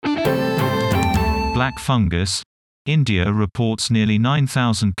black fungus. India reports nearly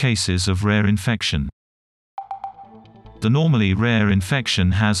 9,000 cases of rare infection. The normally rare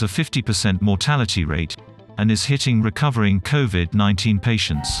infection has a 50% mortality rate, and is hitting recovering COVID-19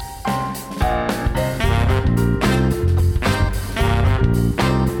 patients.